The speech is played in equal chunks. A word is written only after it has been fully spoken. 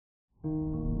Good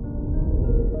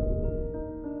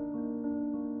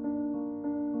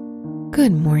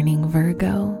morning,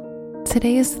 Virgo.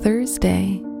 Today is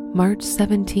Thursday, March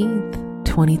 17th,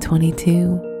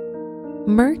 2022.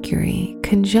 Mercury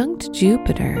conjunct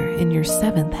Jupiter in your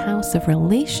 7th house of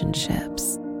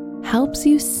relationships helps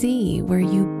you see where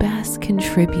you best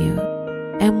contribute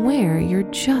and where you're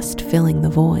just filling the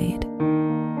void.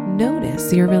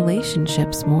 Notice your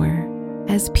relationships more,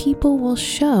 as people will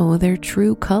show their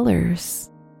true colors.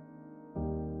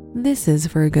 This is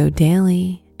Virgo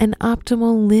Daily, an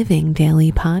optimal living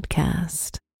daily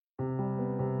podcast.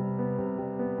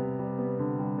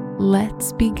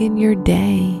 Let's begin your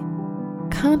day.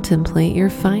 Contemplate your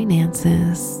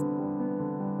finances.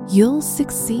 You'll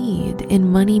succeed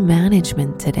in money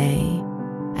management today,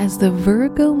 as the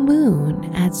Virgo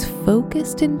moon adds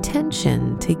focused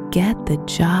intention to get the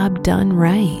job done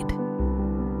right.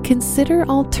 Consider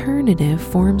alternative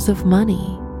forms of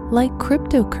money like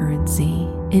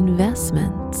cryptocurrency,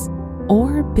 investments,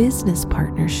 or business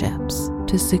partnerships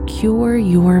to secure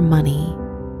your money.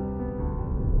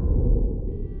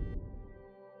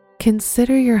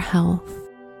 Consider your health.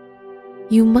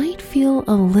 You might feel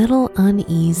a little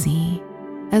uneasy,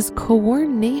 as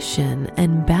coordination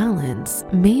and balance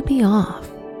may be off.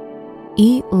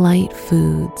 Eat light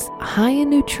foods high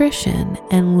in nutrition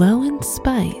and low in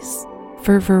spice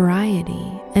for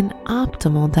variety and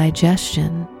optimal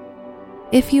digestion.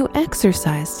 If you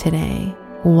exercise today,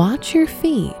 watch your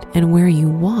feet and where you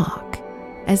walk,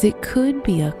 as it could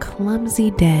be a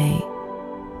clumsy day.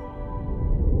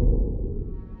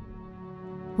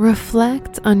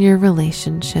 Reflect on your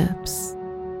relationships.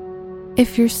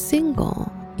 If you're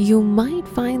single, you might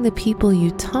find the people you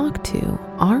talk to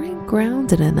aren't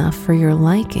grounded enough for your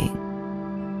liking.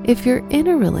 If you're in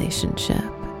a relationship,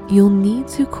 you'll need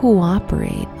to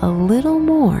cooperate a little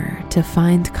more to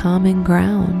find common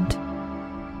ground.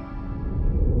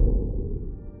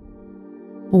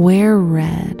 Wear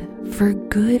red for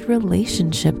good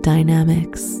relationship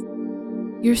dynamics.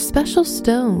 Your special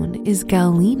stone is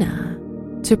galena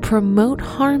to promote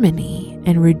harmony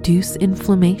and reduce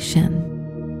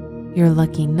inflammation. Your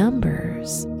lucky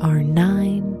numbers are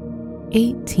 9,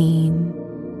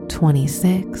 18,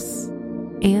 26,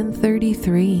 and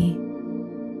 33.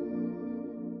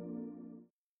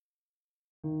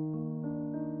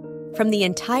 From the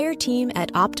entire team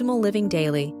at Optimal Living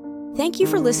Daily, thank you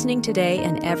for listening today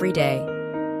and every day.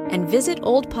 And visit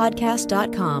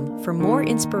oldpodcast.com for more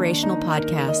inspirational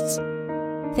podcasts.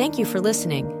 Thank you for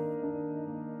listening.